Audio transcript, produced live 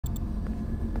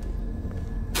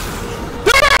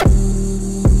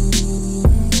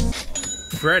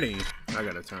Freddy, I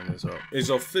gotta turn this up,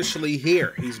 is officially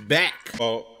here. He's back.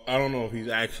 Well, I don't know if he's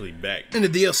actually back. In the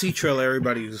DLC trailer,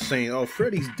 everybody was saying, oh,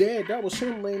 Freddy's dead. That was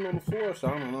him laying on the floor, so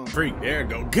I don't know. Freak, there it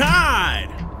go. God!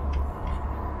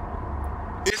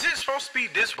 Is it supposed to be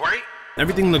this bright?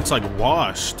 Everything looks like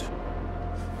washed.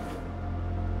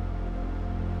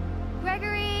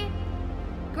 Gregory?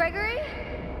 Gregory?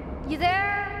 You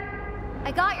there?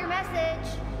 I got your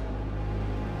message.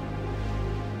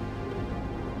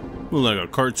 Look like a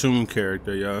cartoon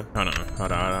character, y'all.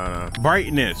 Hold on.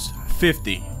 Brightness,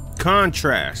 50.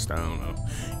 Contrast, I don't know.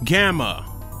 Gamma.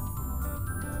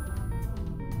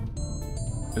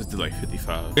 Let's do like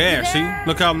 55. Yeah, see?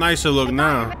 Look how nice it look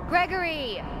now.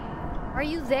 Gregory, are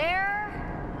you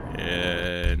there?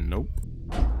 Yeah, nope.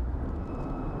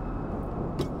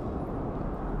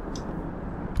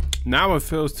 Now it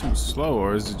feels too slow,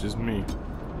 or is it just me?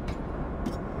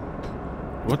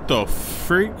 What the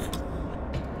freak?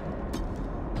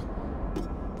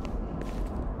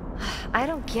 I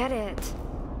don't get it.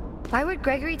 Why would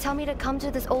Gregory tell me to come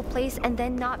to this old place and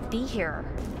then not be here?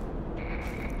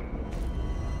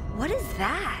 What is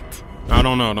that? I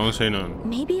don't know, don't say nothing.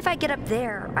 Maybe if I get up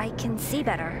there, I can see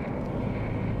better.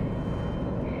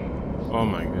 Oh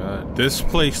my god, this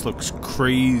place looks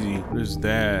crazy. What is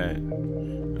that?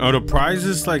 Oh, the prize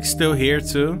is like still here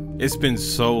too? It's been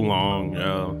so long,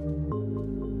 yo.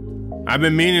 I've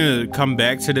been meaning to come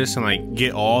back to this and like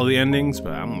get all the endings,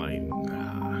 but I'm like,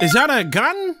 nah. Is that a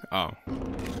gun? Oh.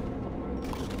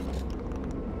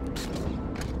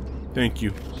 Thank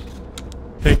you.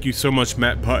 Thank you so much,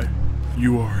 Matt Pye.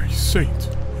 You are a saint.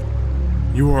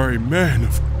 You are a man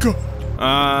of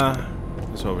God.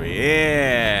 It's over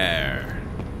here.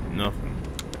 Nothing.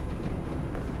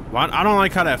 What? I don't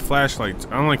like how that flashlight.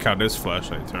 I don't like how this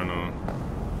flashlight turned on.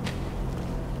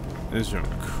 This is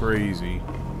crazy.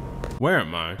 Where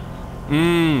am I?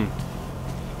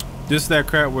 This is that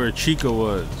crap where Chica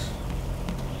was.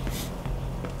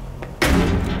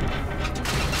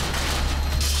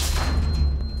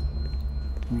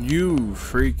 You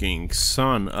freaking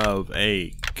son of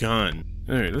a gun.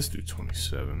 Alright, let's do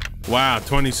 27. Wow,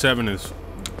 27 is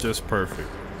just perfect.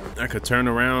 I could turn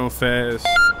around fast.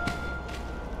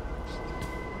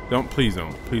 Please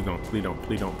don't. I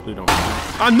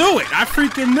knew it! I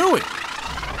freaking knew it!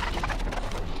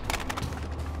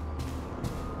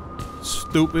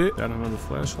 Stupid. Got another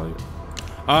flashlight?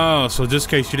 Oh, so just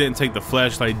in case you didn't take the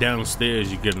flashlight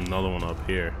downstairs, you get another one up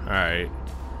here. Alright.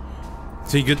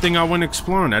 See, good thing I went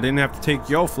exploring. I didn't have to take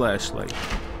your flashlight.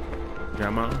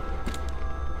 Come on.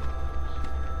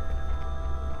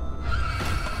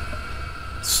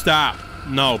 Stop.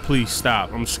 No, please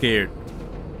stop. I'm scared.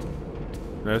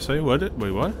 Did I say?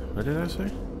 Wait, what? What did I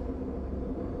say?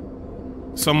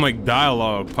 Some like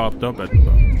dialogue popped up at the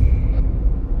top.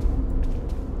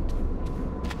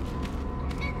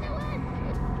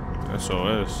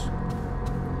 SOS.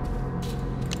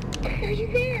 Are you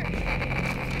there?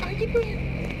 Are you there?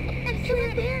 I'm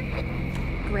still there.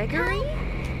 Gregory?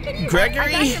 Gregory?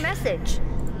 I got your message.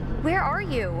 Where are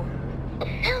you?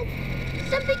 Help!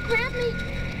 Something grabbed me.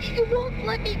 You won't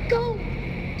let me go.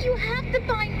 You have to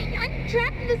find me. I'm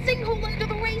trapped in the sinkhole under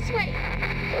the raceway.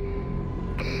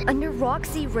 Under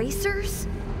Roxy Racers?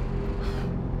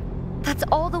 That's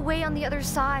all the way on the other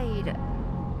side.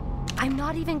 I'm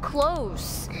not even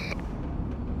close.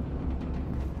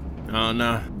 Oh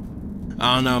no.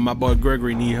 Oh no, my boy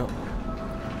Gregory need help.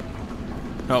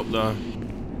 Help though.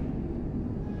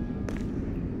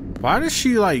 Why does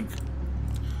she like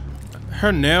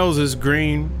her nails is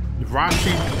green?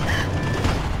 Roxy,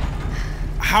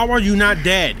 how are you not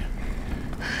dead?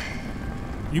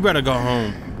 You better go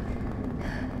home.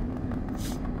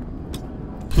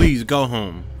 Please go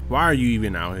home. Why are you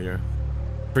even out here?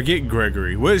 Forget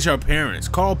Gregory. Where's your parents?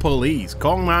 Call police.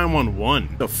 Call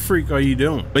 911. The freak are you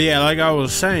doing? But yeah, like I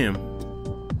was saying,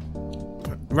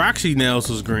 Roxy nails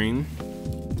was green.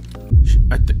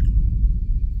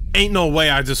 Ain't no way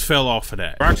I just fell off of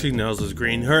that. Roxy nails is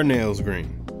green. Her nails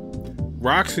green.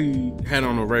 Roxy had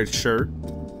on a red shirt.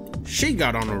 She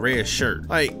got on a red shirt.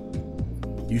 Like,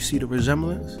 you see the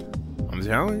resemblance? I'm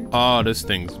telling you. Oh, this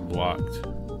thing's blocked.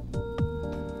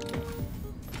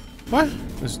 What?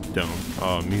 This is dumb.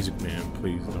 Oh, Music Man,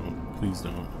 please don't. Please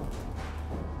don't.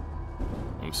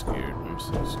 I'm scared. I'm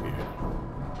so scared.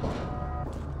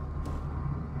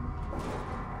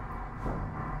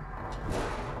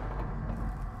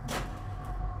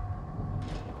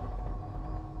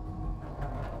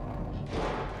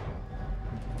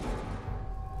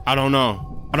 I don't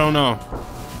know. I don't know.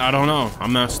 I don't know.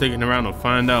 I'm not sticking around to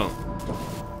find out.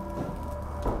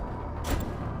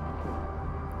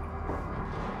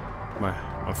 Why?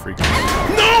 I'm freaking out.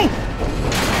 No!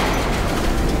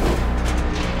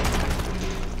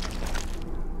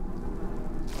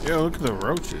 Yeah, look at the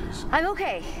roaches. I'm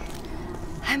okay.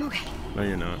 I'm okay. No,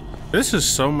 you're not. This is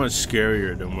so much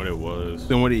scarier than what it was,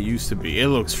 than what it used to be. It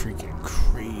looks freaking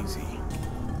crazy.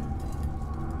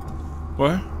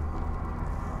 What?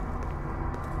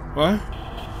 What?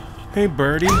 Hey,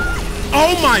 birdie.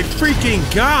 Oh my freaking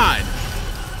God!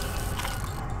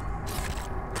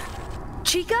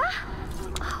 Chica?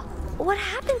 What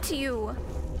happened to you?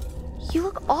 You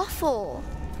look awful.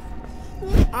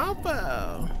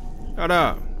 Awful. Shut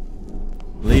up.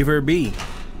 Leave her be.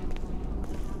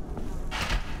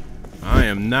 I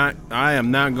am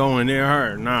not going near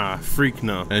her. Nah, freak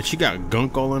no. And she got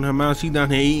gunk all in her mouth. She down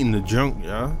here eating the junk,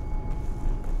 y'all.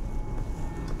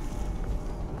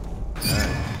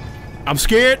 I'm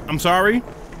scared. I'm sorry.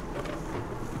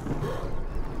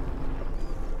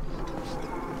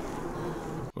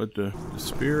 But the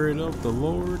spirit of the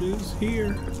Lord is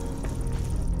here.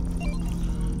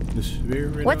 The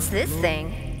spirit. What's this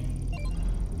thing?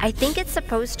 I think it's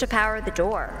supposed to power the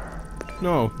door.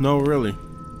 No, really.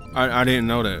 I didn't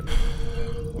know that.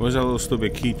 What's that little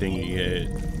stupid key thing you had?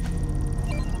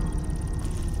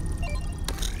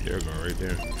 There we go, right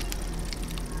there.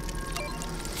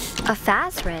 A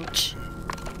fast wrench.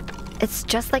 It's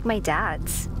just like my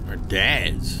dad's. Our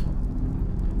dad's?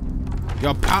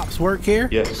 Your pops work here?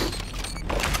 Yes.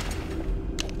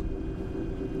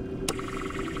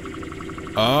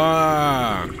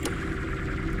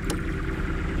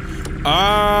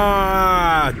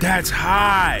 That's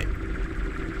hot.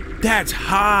 That's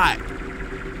hot.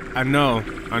 I know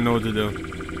what to do.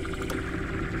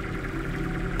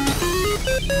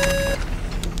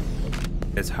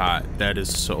 It's hot. That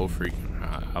is so freaking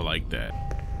hot. I like that.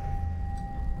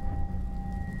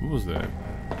 What was that?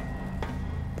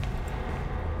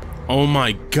 Oh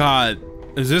my God.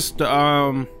 Is this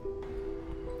the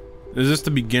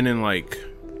beginning, like,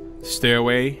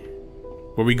 stairway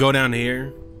where we go down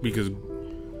here? Because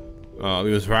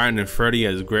we was riding in Freddy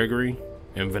as Gregory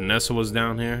and Vanessa was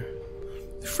down here.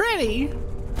 Freddy?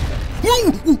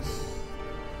 Whoa!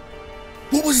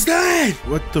 What was that?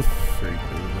 What the freak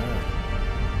was that?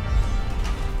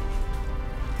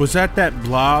 Was that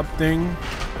blob thing?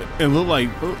 It looked like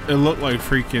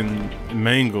freaking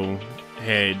Mangle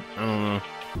head. I don't know.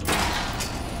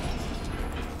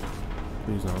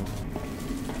 Please don't.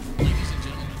 Ladies and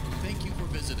gentlemen, thank you for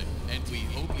visiting, and we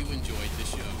hope you enjoyed the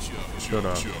show. Shut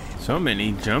up. So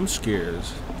many jump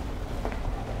scares.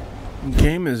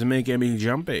 Game is making me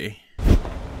jumpy.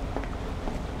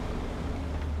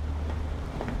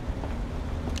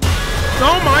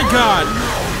 Oh my God!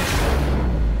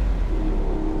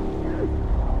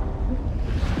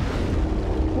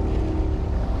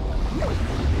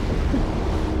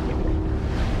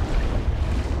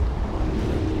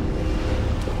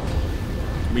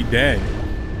 We dead.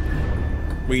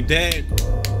 We dead.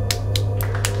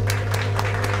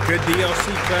 Good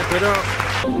DLC, clap it up.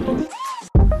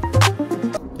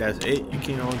 That's it. You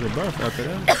can't hold your breath after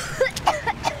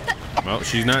that. Well,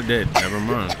 she's not dead. Never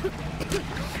mind.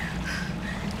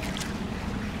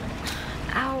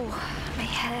 Ow, my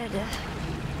head.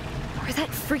 Where'd that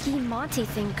freaky Monty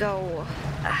thing go?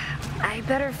 I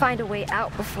better find a way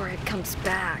out before it comes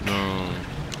back. No.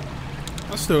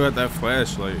 I still got that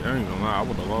flashlight. I ain't gonna lie. I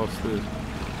would have lost this.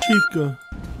 Chica.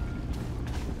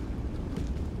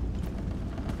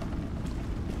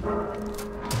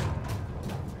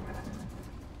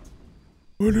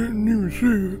 I didn't even see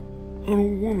it. I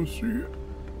don't want to see it.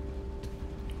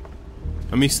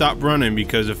 Let me stop running,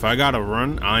 because if I gotta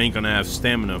run, I ain't gonna have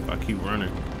stamina if I keep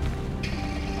running.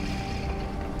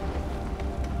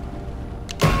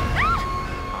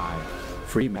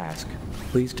 Free mask.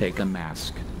 Please take a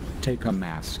mask. Take a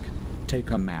mask. Take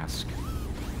a mask.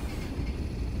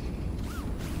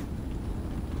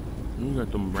 You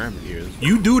got them rabbit ears.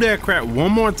 You do that crap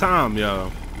one more time,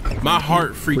 yo. My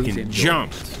heart freaking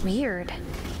jumped. Weird.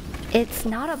 It's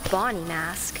not a Bonnie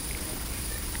mask.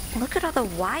 Look at all the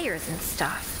wires and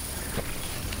stuff.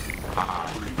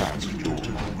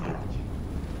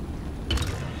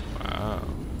 Wow.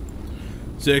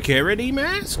 Security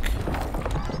mask?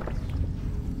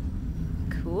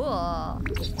 Cool.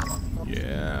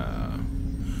 Yeah.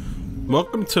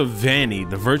 Welcome to Vanny,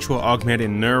 the virtual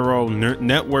augmented neural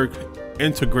network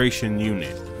integration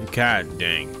unit. God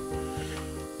dang.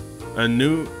 A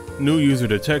new user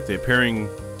detected pairing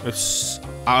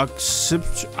I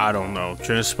don't know.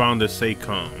 Transponder say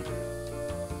calm.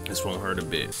 This won't hurt a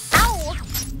bit. Ow!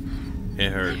 It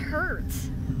hurt. It hurts.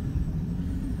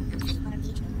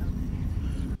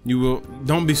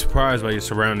 Don't be surprised by your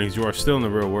surroundings. You are still in the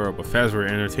real world, but fast-forward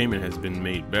entertainment has been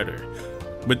made better.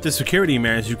 With the security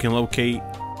mask, you can locate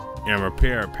and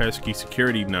repair pesky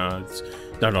security nodes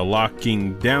that are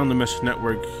locking down the mesh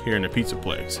network here in the pizza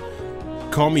place.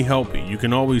 Call me Helpy. You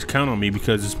can always count on me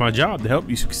because it's my job to help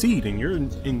you succeed in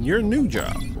your new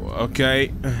job.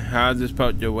 Okay, how's this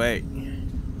supposed to work?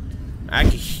 I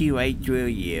can see right through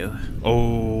you.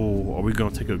 Oh, are we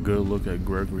gonna take a good look at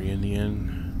Gregory in the end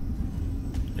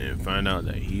and find out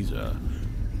that he's a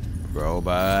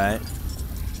robot?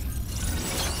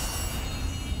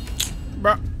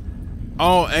 Bro.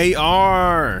 Oh,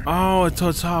 AR. Oh, it's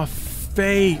all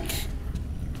fake.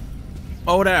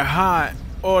 Oh, that hot.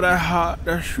 Oh, that hot.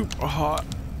 That's super hot.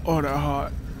 Oh, that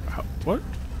hot. What?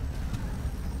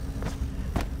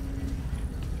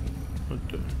 What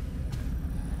the?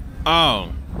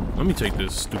 Oh, let me take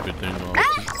this stupid thing off.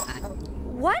 Ah!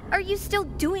 What are you still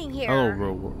doing here?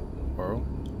 Hello, world.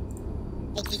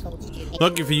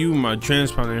 Lucky for you, my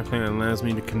transponder implant allows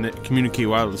me to communicate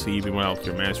wirelessly even without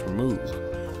your mask removed.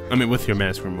 I mean, with your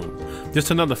mask removed.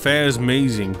 Just another fast,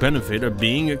 amazing benefit of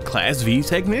being a Class V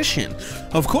technician.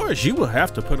 Of course, you will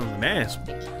have to put on the mask.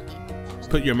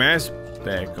 Put your mask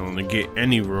back on to get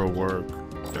any real work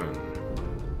done.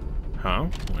 Huh?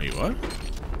 Wait, what?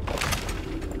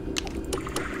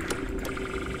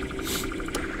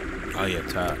 Oh yeah,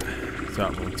 top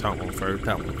one first.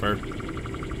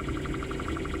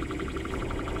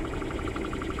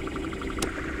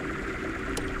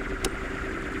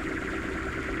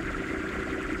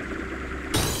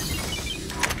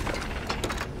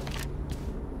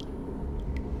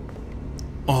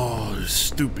 Oh, this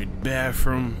stupid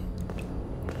bathroom.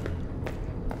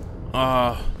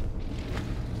 Throw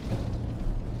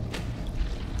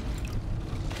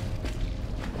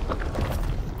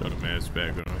the mask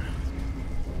back on.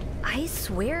 I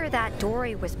swear that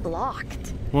doorway was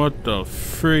blocked. What the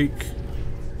freak?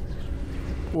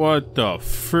 What the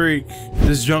freak?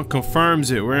 This junk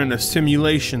confirms it. We're in a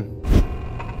simulation.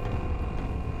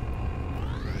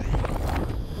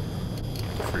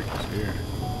 Freak is here.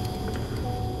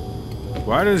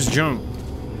 Why does junk?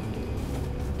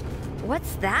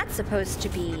 What's that supposed to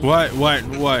be? What?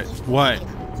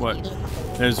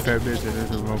 There's a fair bitch.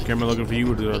 There's a camera looking for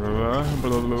you. Blah,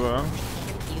 blah, blah.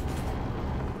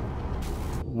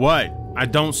 What? I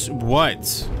don't. What?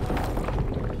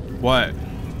 What?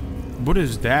 What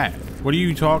is that? What are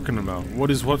you talking about?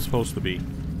 What is what's supposed to be?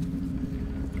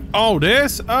 Oh,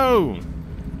 this? Oh.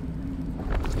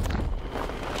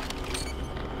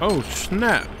 Oh,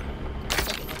 snap.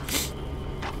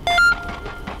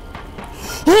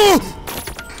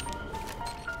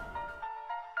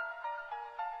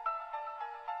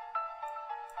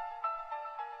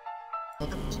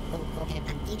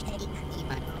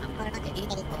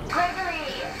 Gregory!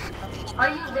 Are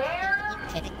you there?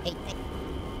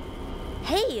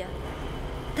 Hey!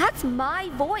 That's my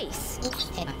voice!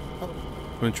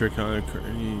 When trick on a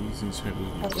using certain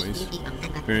voice,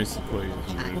 experience the player.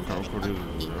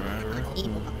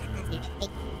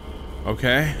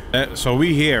 Okay, so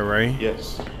we here, right?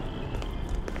 Yes.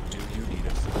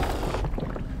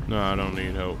 No, I don't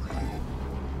need help.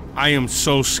 I am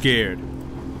so scared.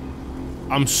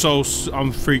 I'm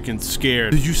freaking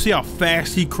scared. Did you see how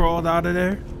fast he crawled out of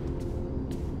there?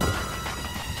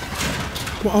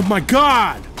 Oh my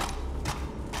God!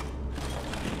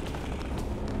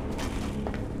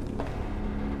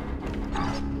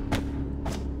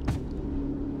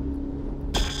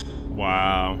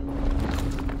 Wow.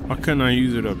 Why couldn't I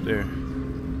use it up there?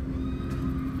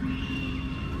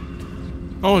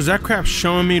 Oh, is that crap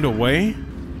showing me the way?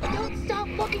 Don't stop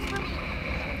looking for me.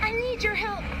 I need your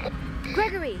help.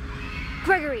 Gregory,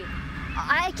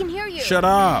 I can hear you. Shut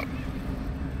up.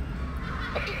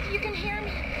 If you can hear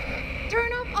me,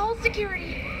 turn off all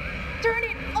security. Turn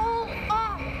it all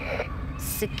off.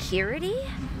 Security?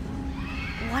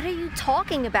 What are you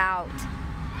talking about?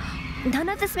 None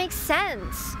of this makes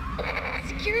sense.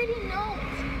 Security nodes.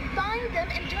 Find them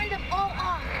and turn them all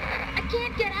off. I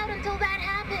can't get out until that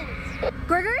happens.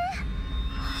 Gregory?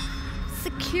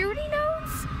 Security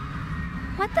nodes?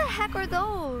 What the heck are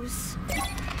those?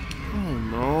 Oh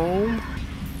no.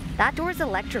 That door's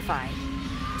electrified.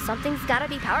 Something's gotta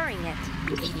be powering it.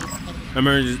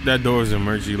 That door is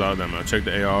emergency lockdown. Now check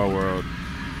the AR world.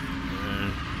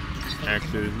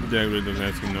 Active. Deactivate the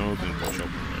nasty nodes and push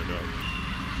open right up.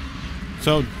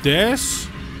 So this.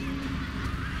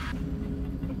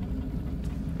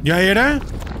 Y'all hear that?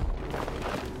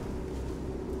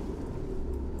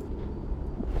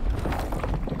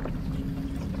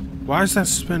 Why is that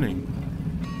spinning?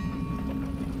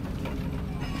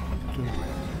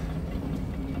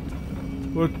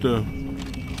 What the?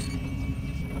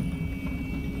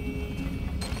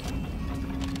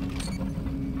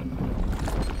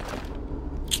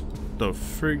 the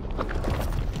freak?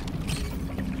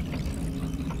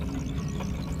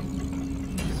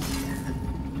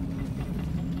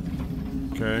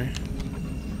 Okay.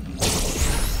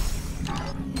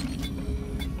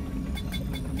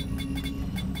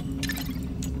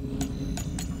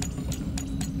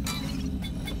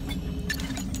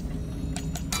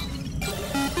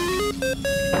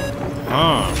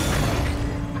 Huh.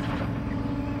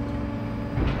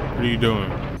 What are you doing?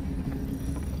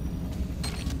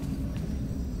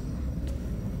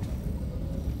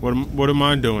 What am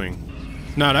I doing?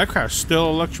 Nah, that crap's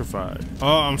still electrified.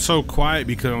 Oh, I'm so quiet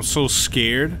because I'm so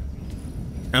scared.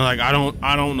 And like I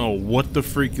don't know what the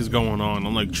freak is going on.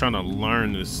 I'm like trying to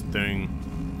learn this thing.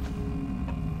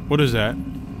 What is that?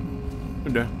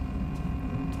 What the?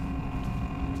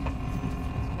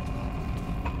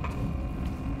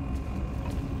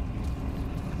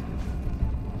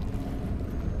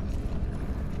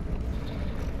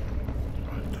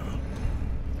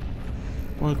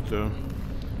 What the?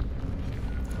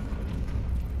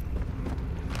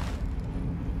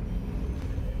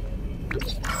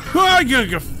 Oh,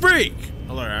 you freak!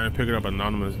 Oh, look, I didn't pick it up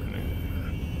anonymous.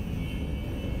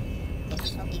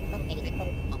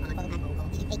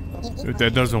 If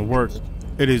that doesn't work,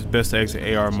 it is best to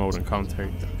exit AR mode and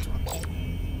contact them.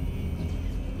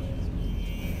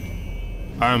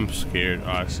 I'm scared,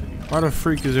 I see. Why the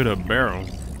freak is it a barrel?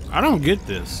 I don't get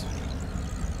this.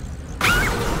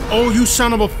 Oh, you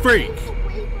son of a freak!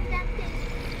 Away from that thing.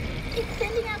 It's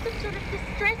sending out some sort of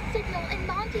distress signal, and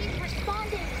Monty is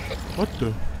responding. What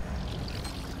the?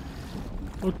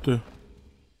 What the?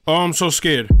 Oh, I'm so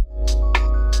scared.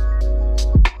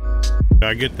 Did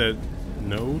I get that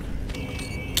node?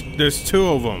 There's two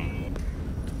of them.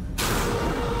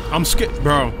 I'm scared,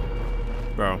 bro.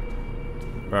 Bro.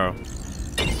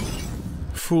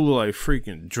 Fool like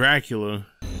freaking Dracula.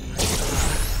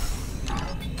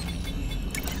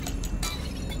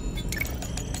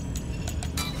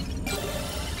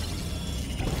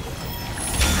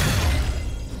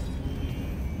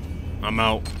 I'm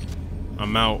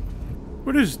out.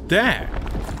 What is that?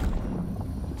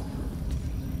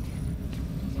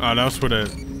 Oh, that's what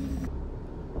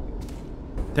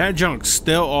that junk's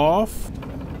still off?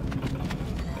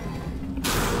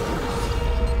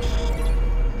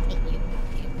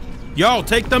 Yo,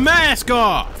 take the mask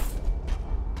off!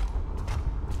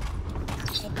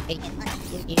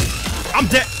 I'm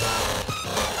dead!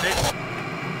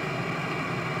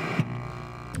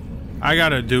 I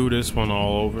gotta do this one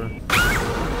all over.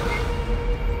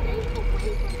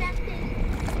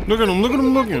 Look at him, look at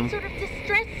him, look at him. Sort of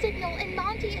distress signal, and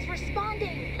Monty is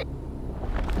responding.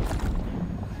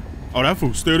 Oh, that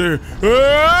fool's still there.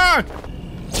 Ah!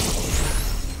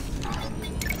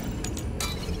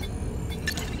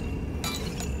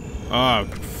 Ah,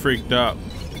 freaked up.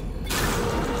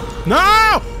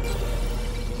 No!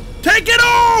 Take it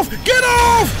off! Get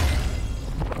off!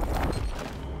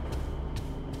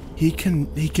 He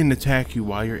can attack you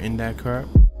while you're in that crap.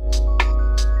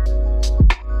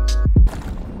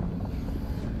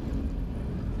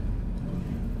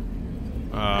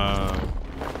 Oh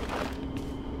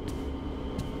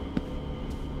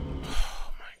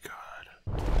my god.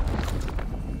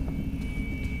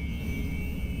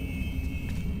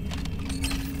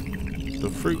 The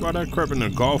freak, why that crap in the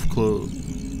golf club?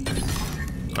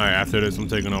 Alright, after this I'm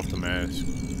taking off the mask.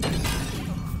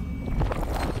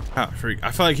 Ah, freak.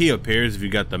 I feel like he appears if you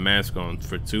got the mask on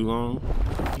for too long.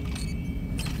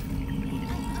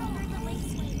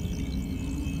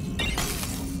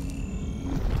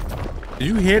 Did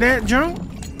you hear that, jump?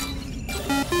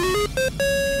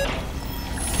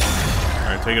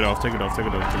 Alright, take it off, take it off, take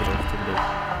it off, take it off, take it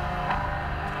off.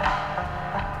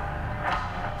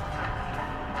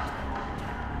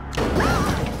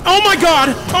 Oh my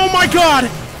god! Oh my god!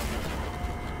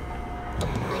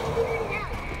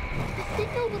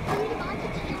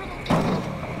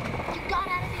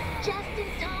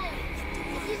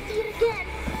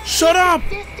 Shut up!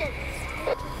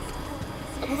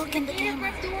 Look in the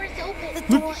camera. Door is open. The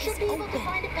door should be able to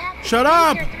find a path Shut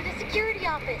up! through the security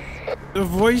office. The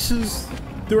voices,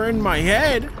 they're in my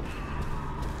head.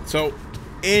 So,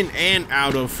 in and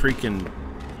out of freaking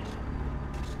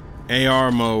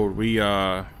AR mode, we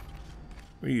what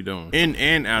are you doing? In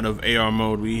and out of AR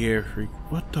mode, we hear freak.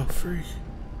 What the freak?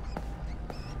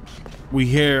 We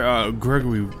hear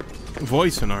Gregory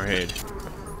voice in our head.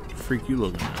 Freak you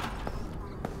looking at?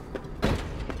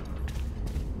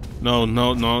 No,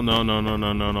 no, no, no, no, no,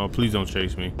 no, no, no. Please don't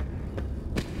chase me.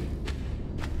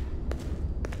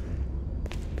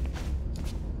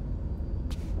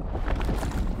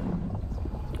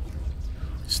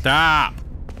 Stop.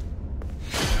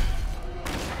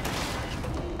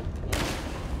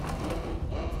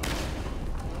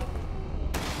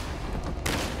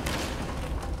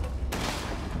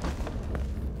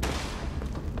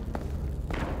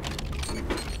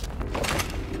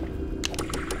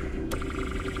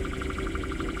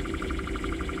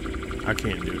 I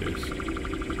can't do this.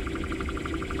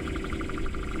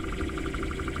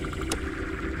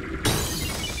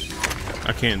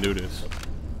 I can't do this.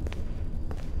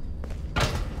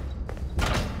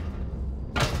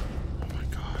 Oh my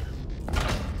God.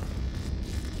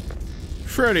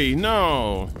 Freddy,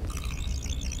 no.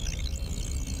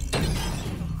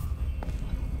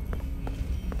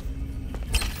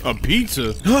 A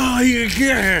pizza? Oh,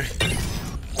 yeah.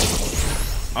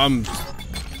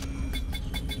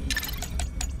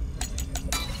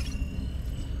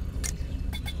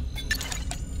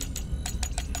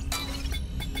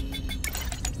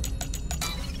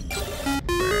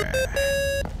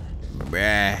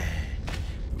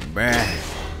 Bruh.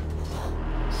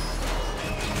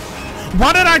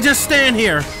 Why did I just stand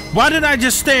here? Why did I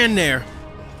just stand there?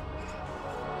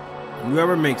 You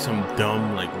ever make some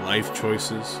dumb, like, life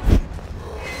choices?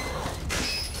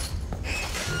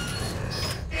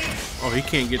 Oh, he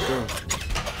can't get through.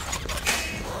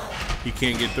 He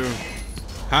can't get through.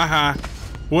 Haha.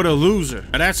 What a loser.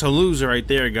 That's a loser right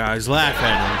there, guys. Laugh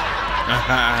at him.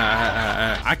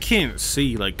 I can't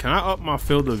see. Like, can I up my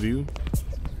field of view?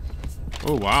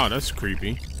 Oh, wow. That's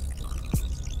creepy.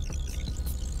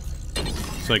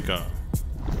 It's like a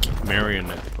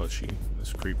marionette plushie.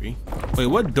 That's creepy. Wait,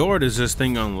 what door does this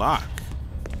thing unlock?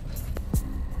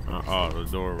 Oh, the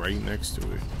door right next to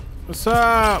it. What's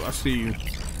up? I see you.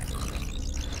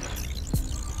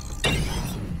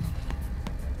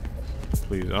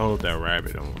 Please, I hope that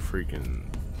rabbit don't freaking.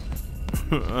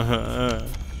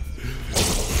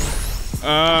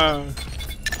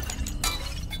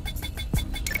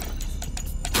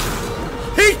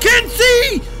 He can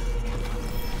see.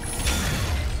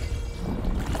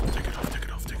 Take it off. Take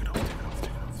it off. Take it off.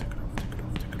 Take it off. Take it off.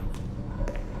 Take it off. Take it off.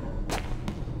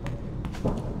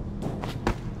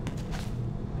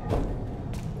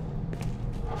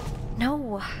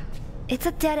 No, it's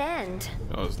a dead end.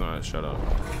 No, it's not. Shut up.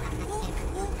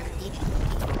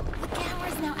 The camera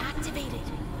is now activated.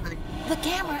 The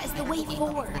camera is the way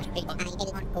forward.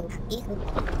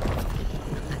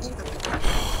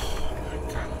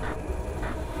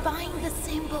 Find the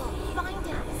symbol. Find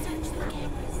it. Search the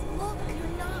cameras. Look,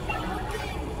 you're not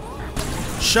looking.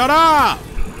 Shut up!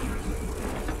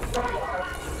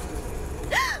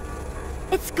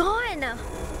 It's gone.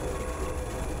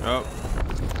 Oh.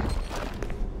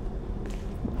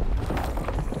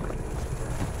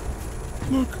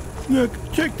 Look,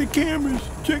 check the cameras.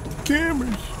 Check the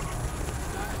cameras.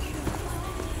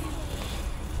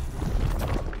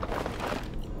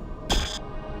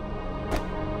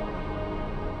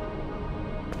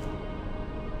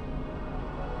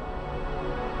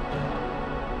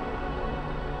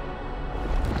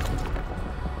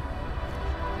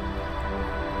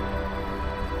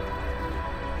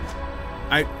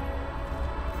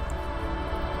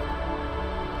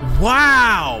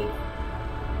 Wow!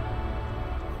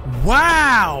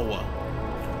 Wow!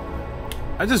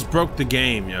 I just broke the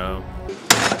game, yo.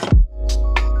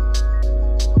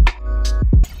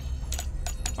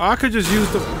 Oh, I could just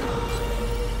use the...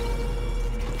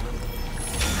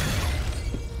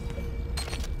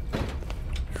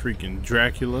 Freaking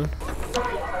Dracula.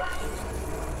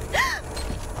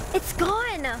 It's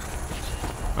gone.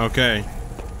 Okay.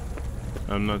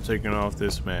 I'm not taking off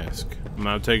this mask. I'm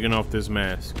not taking off this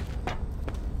mask.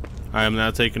 I am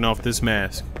not taking off this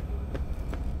mask.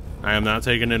 I am not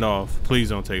taking it off. Please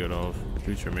don't take it off.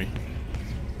 Future me.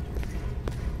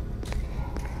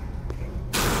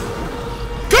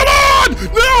 Come on!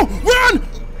 No! Run!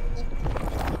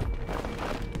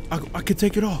 I can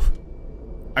take it off.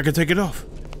 I can take it off.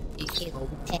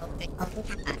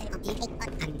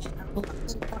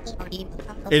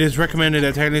 It is recommended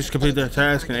that technicians complete the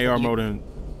task in AR mode and...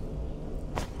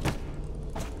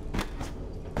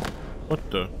 What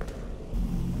the?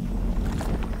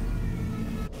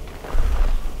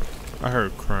 I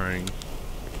heard crying.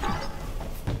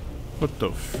 What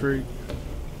the freak?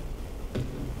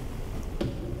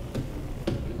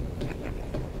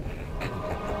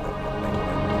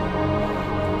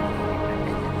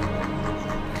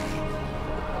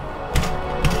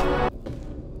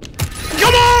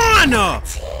 Come on!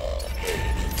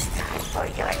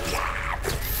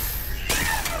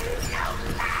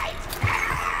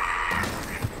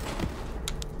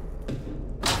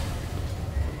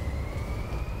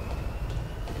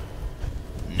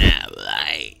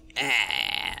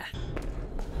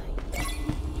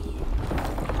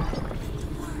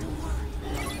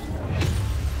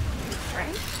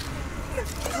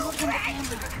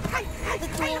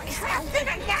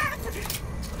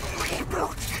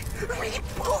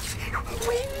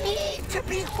 We need to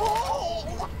be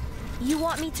whole. You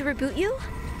want me to reboot you?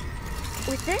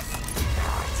 With this?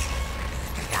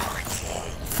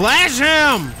 Flash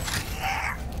him!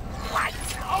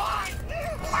 Lights on!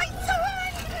 Lights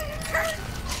on!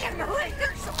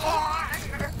 Generators on!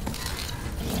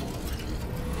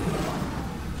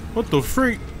 What the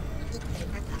freak?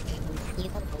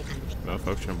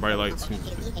 Malfunction, bright lights.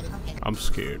 I'm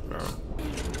scared, bro.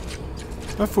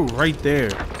 That fool right there.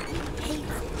 Hates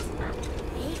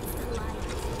the light.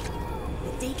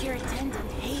 The daycare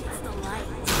attendant hates the light.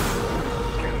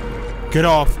 Get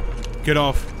off. Get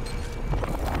off.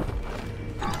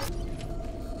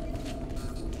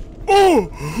 Oh!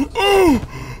 Oh!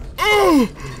 Oh!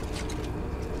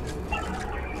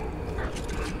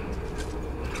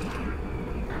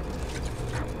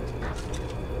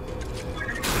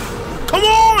 Come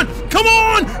on! Come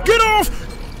on! Get off!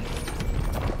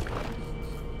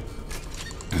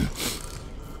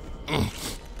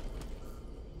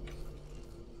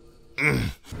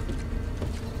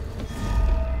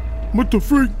 What the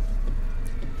freak?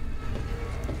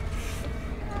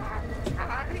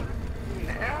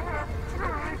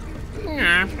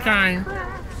 Nap time.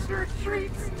 Your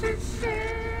treats to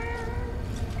share.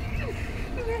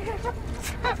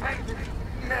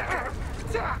 Nap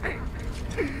time.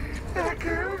 The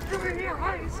googly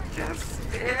eyes just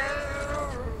still.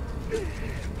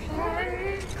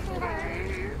 Play,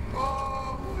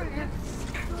 all this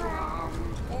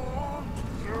crumbled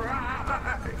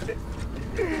dry.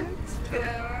 It's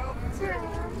built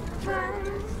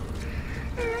timbers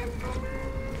and glue.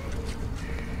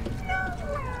 No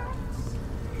lamps,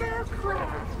 no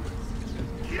crowns,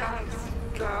 just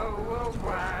go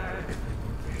away.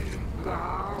 No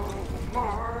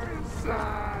more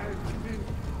side.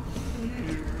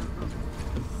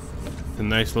 It's a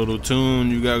nice little tune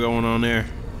you got going on there.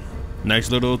 Nice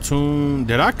little tune.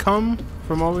 Did I come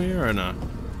from over here or not?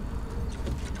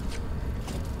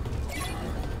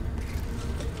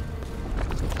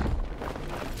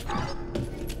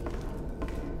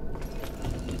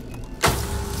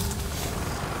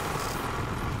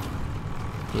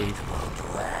 Please.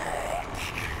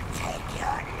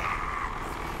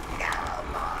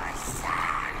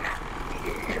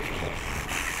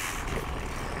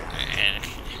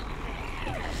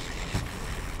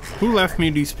 Who left me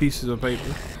these pieces of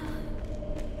paper?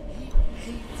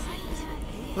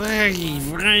 Bloody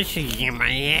voices in my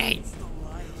head.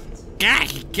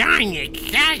 Gosh darn it,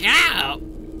 shut up!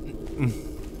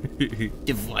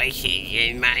 The voices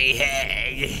in my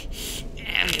head.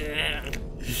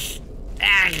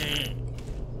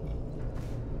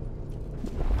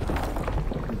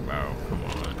 Wow, come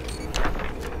on.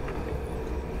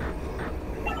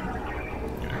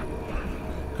 Okay.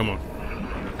 Come on.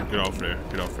 Get off there.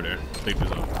 Get off of there. Take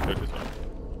this off. Take this off.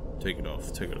 Take it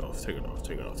off. Take it off. Take it off.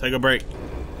 Take it off. Take a break.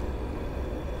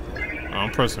 Oh,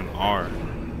 I'm pressing R.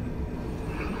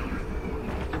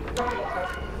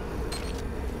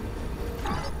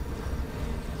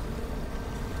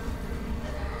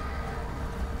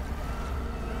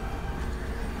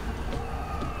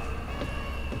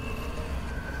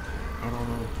 I don't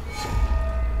know.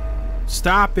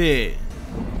 Stop it.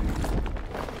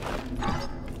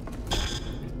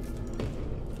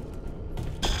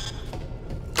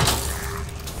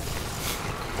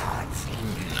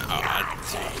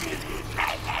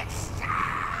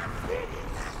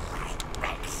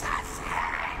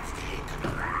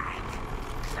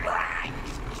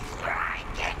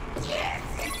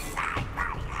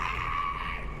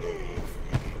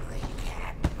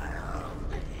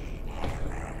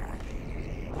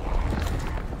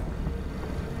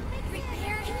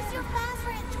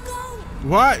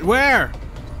 What? Where?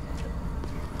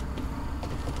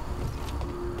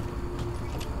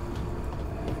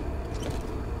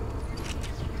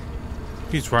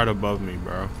 He's right above me,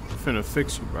 bro. I'm finna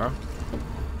fix you, bro.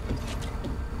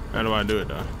 How do I do it,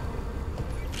 though?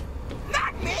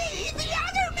 Not me, the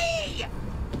other me!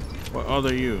 What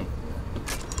other you?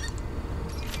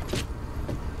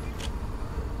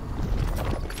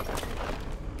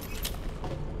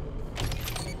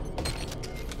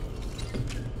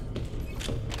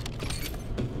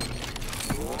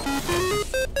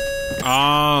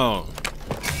 Oh.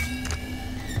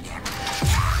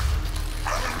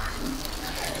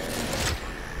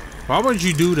 Why would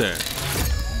you do that?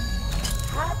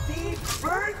 Happy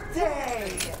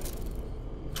birthday!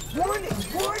 Warning,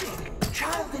 warning!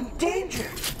 Child in danger!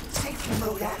 Safety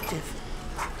mode active.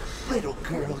 Little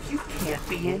girl, you can't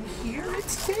be in here.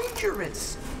 It's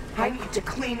dangerous. I need to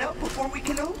clean up before we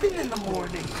can open in the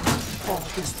morning. Oh,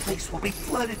 this place will be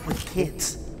flooded with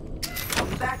kids.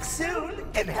 Come back soon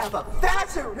and have a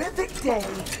fazerific day.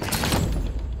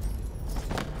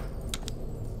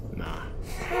 Nah.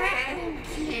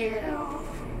 Thank you.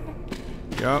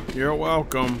 Yup, you're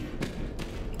welcome.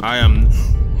 I am.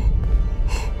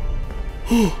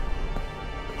 No!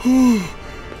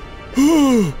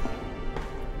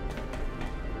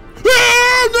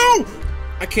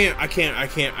 I can't.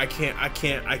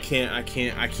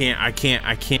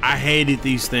 I hated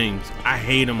these things. I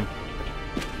hate them.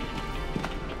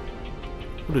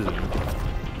 What is it?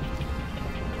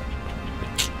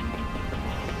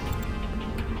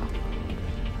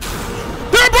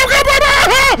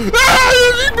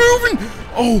 He's moving!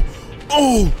 Oh!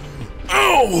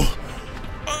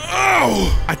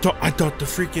 I thought the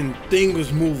freaking thing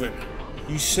was moving.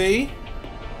 You see?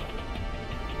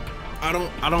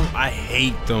 I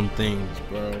hate them things,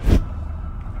 bro.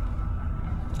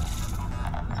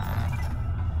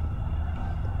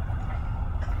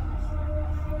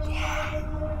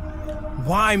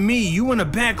 Why me? You in the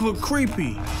back look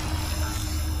creepy.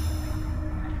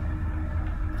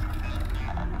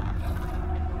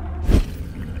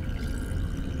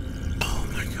 Oh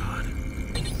my god.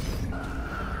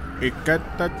 It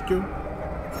got that you.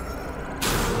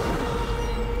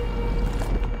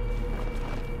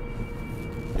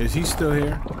 Is he still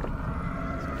here? No,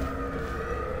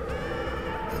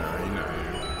 he's not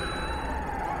here.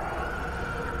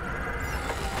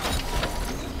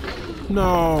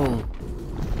 No.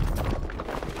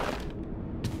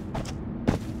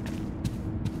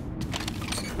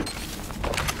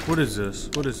 What is this?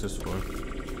 What is this for?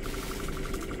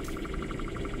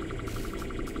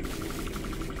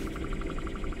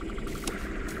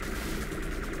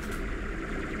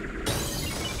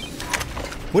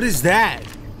 What is that?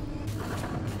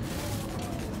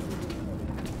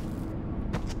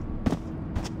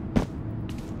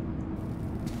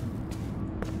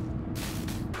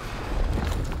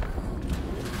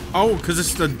 Oh, because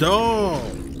it's the dog.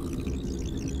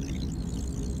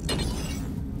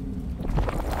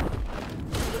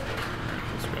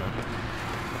 Let's go.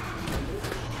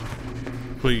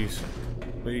 Please.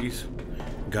 Please.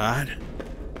 God.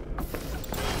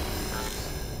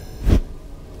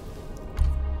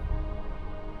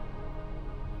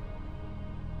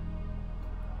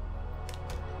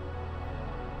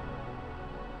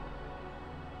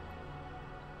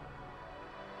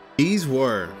 These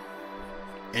were,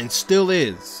 and still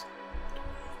is,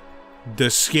 the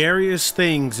scariest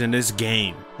things in this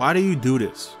game. Why do you do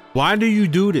this? Why do you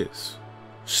do this?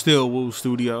 Stillwood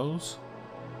Studios.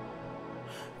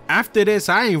 After this,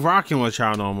 I ain't rocking with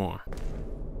y'all no more.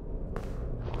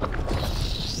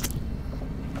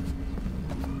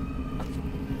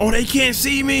 Oh, they can't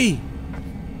see me.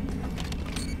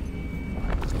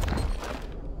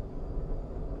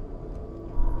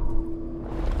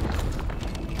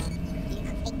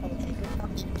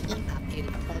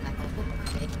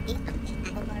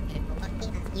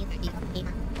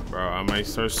 Bro, I might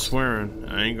start swearing.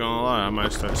 I ain't gonna lie, I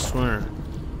might start swearing.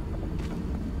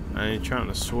 I ain't trying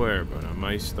to swear, but I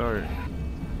might start.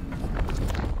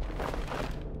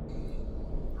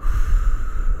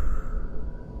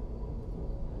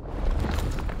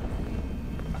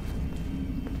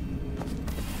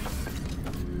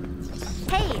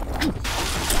 Hey!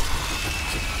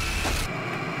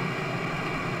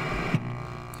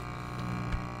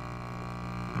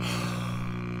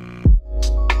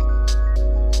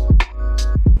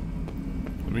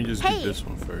 Let me just get this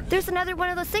one first. There's another one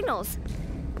of those signals.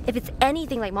 If it's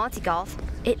anything like Monty Golf,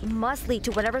 it must lead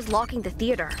to whatever's locking the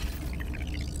theater.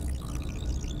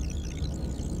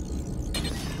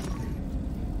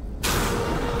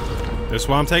 That's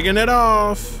why I'm taking it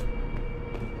off.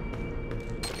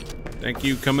 Thank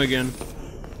you. Come again.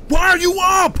 Why are you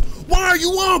up? Why are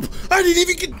you up? I didn't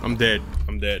even get. I'm dead.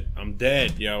 I'm dead. I'm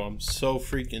dead, yo. I'm so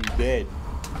freaking dead.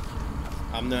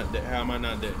 I'm not dead. How am I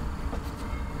not dead?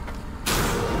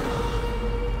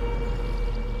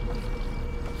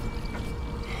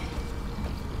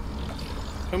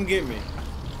 Come get me.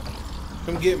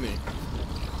 Come get me.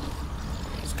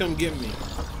 Just come get me.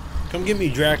 Come get me,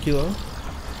 Dracula.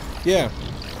 Yeah.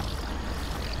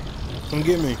 Come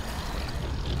get me.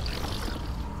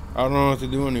 I don't know what to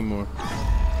do anymore.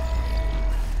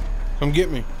 Come get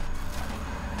me.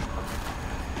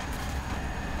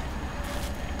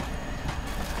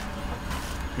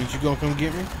 Ain't you gonna come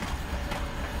get me?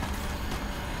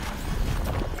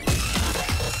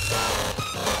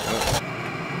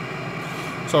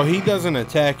 So he doesn't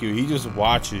attack you, he just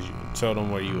watches you, tell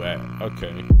them where you at.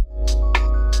 Okay.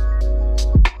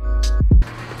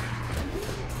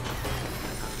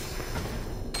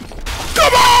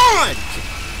 Come on!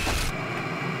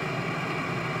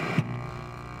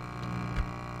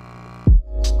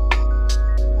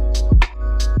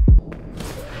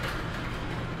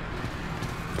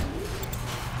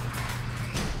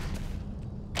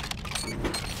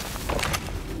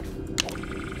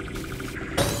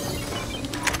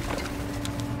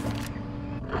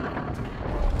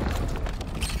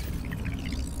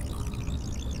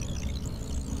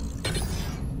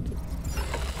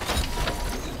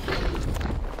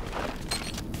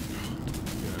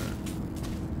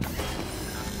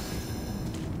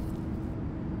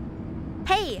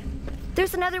 Hey,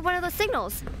 there's another one of those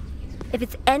signals. If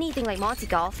it's anything like Monty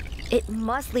Golf, it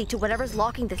must lead to whatever's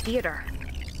locking the theater.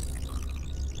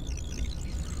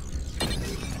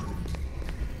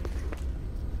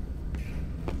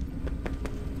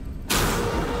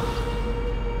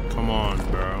 Come on,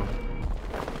 bro.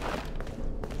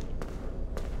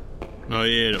 Oh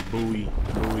yeah, the buoy.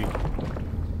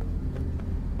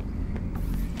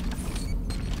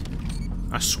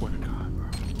 I swear to God, bro.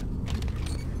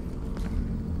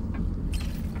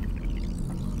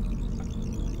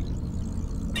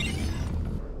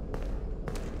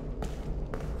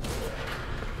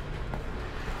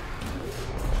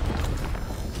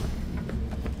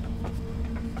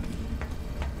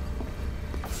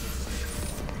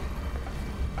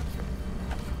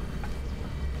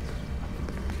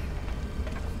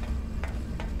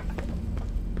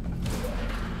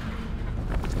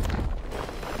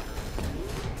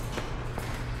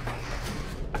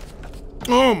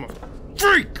 Oh my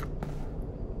freak!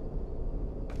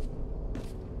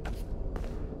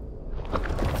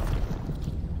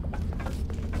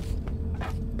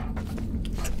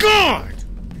 God!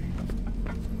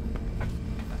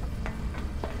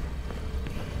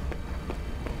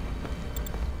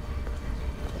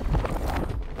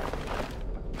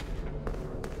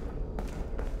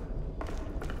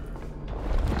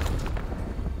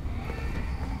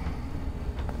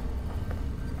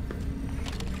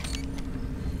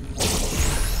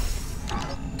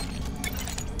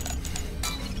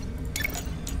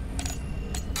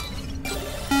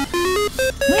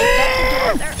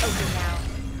 They're open now.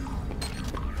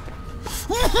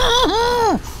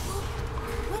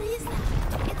 What is that?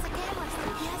 It's a camera.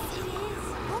 Yes, it is.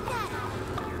 Look at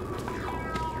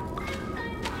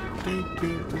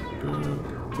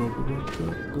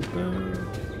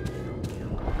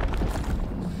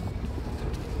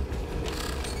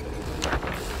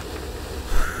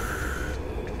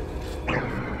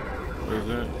What is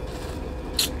that?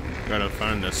 Gotta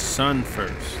find the sun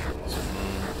first.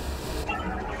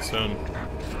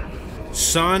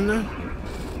 Sun,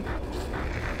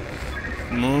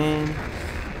 moon,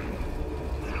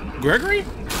 Gregory?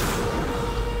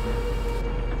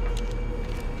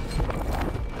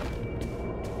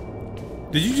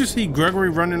 Did you just see Gregory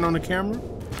running on the camera?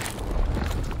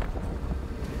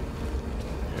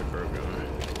 Yeah, Virgo.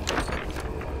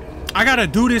 I gotta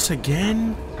do this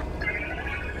again?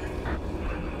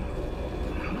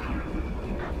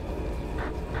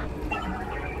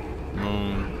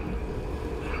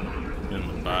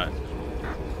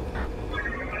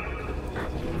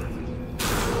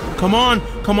 Come on,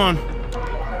 come on.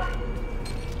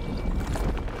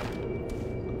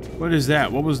 What is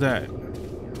that? What was that?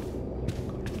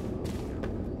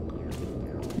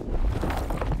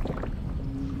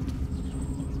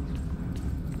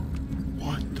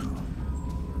 What the?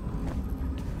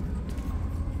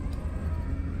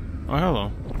 Oh,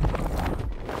 hello.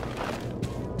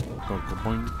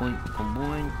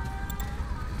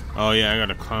 Oh yeah, I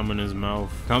gotta climb in his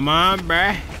mouth. Come on,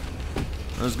 bruh.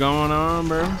 What's going on,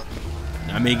 bro?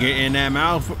 I mean, get in that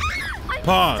mouth.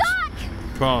 Pause.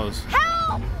 Pause.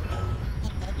 Help!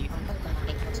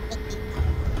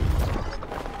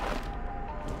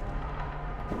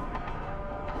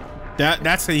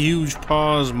 That's a huge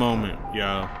pause moment,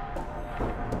 y'all.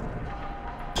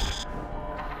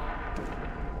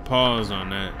 Pause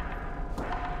on that.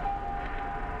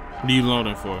 What are you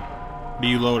loading for? What are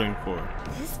you loading for?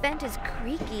 This vent is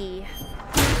creaky.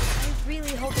 I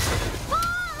really hope it's...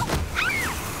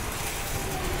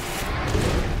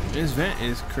 This vent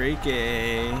is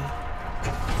creaky.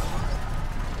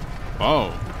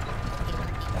 Oh.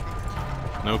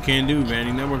 No can do.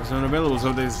 Vanity network is unavailable.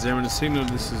 So there's zero the signal.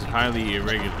 This is highly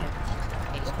irregular.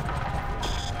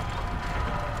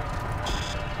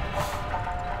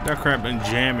 That crap been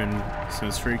jamming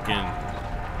since the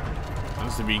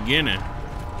beginning.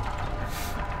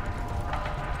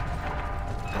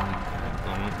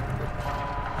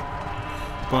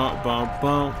 Bump, bump,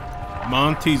 bump.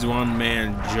 Monty's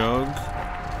one-man jug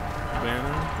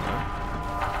banner.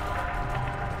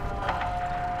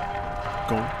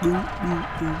 Go, go, go,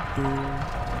 go, go.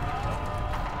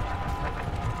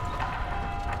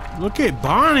 Look at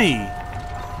Bonnie.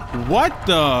 What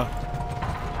the?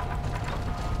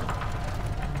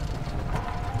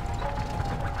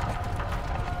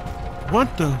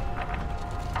 What the?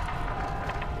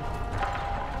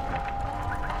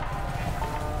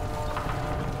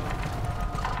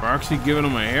 Roxy giving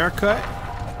him a haircut?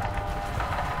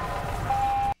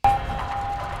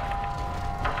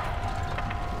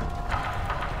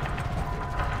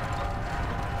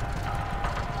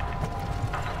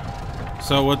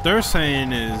 So what they're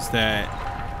saying is that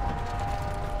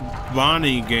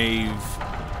Bonnie gave.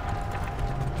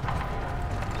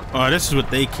 Oh, this is what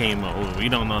they came up with. We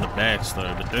don't know the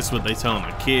backstory, but this is what they telling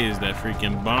the kids, that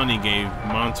freaking Bonnie gave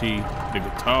Monty the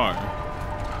guitar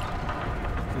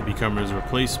to become his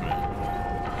replacement.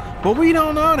 But we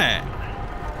don't know that.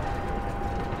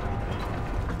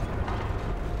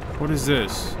 What is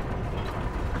this?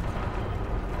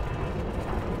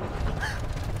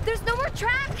 There's no more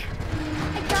track.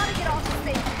 I gotta get off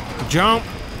this thing. Jump.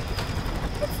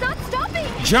 It's not stopping.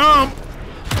 Jump.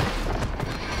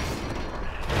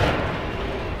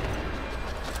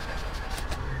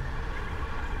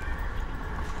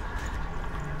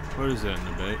 What is that in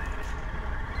the bag?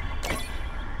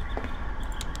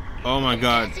 Oh my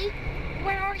god. Cassie,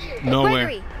 where are you? Nowhere.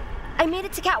 Gregory, I made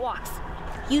it to Catwalks.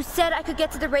 You said I could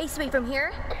get to the raceway from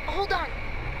here? Hold on.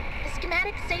 The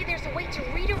schematics say there's a way to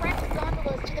redirect the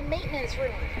gondolas to the maintenance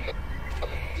room.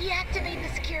 Deactivate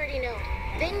the security node,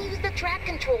 then use the track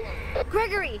controller.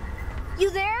 Gregory,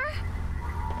 you there?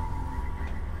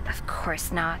 Of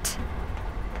course not.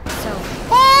 So,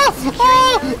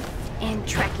 security node and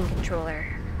tracking controller.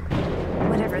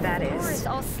 Whatever that is. The floor is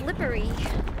all slippery.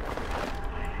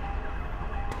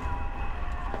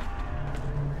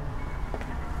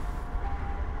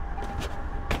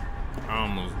 I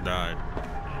almost died.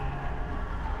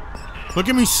 Look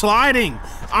at me sliding!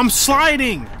 I'm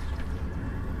sliding!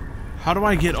 How do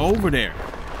I get over there?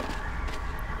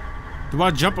 Do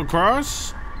I jump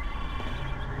across?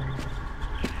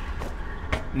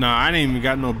 Nah, I didn't even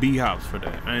got no B-hops for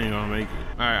that. I ain't gonna make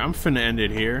it. Alright, I'm finna end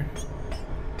it here.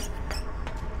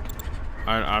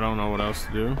 I don't know what else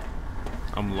to do.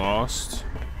 I'm lost.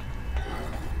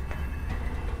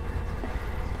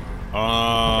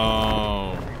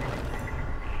 Oh.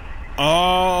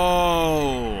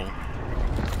 Oh.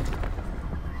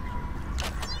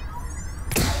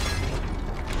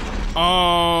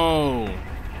 Oh.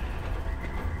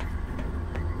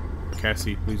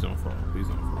 Cassie, please don't fall. Please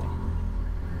don't fall.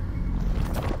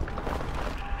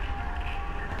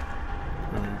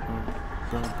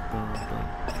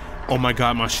 Oh my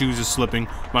god, my shoes are slipping.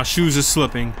 My shoes are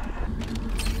slipping.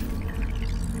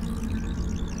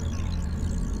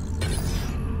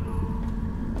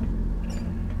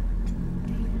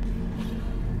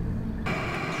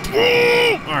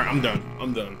 Alright, I'm done.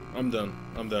 I'm done. I'm done.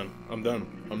 I'm done. I'm done.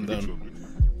 I'm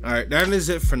done. Alright, that is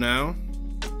it for now.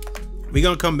 We're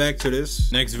gonna come back to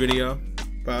this next video.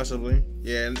 Possibly.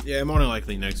 Yeah, more than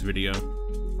likely next video.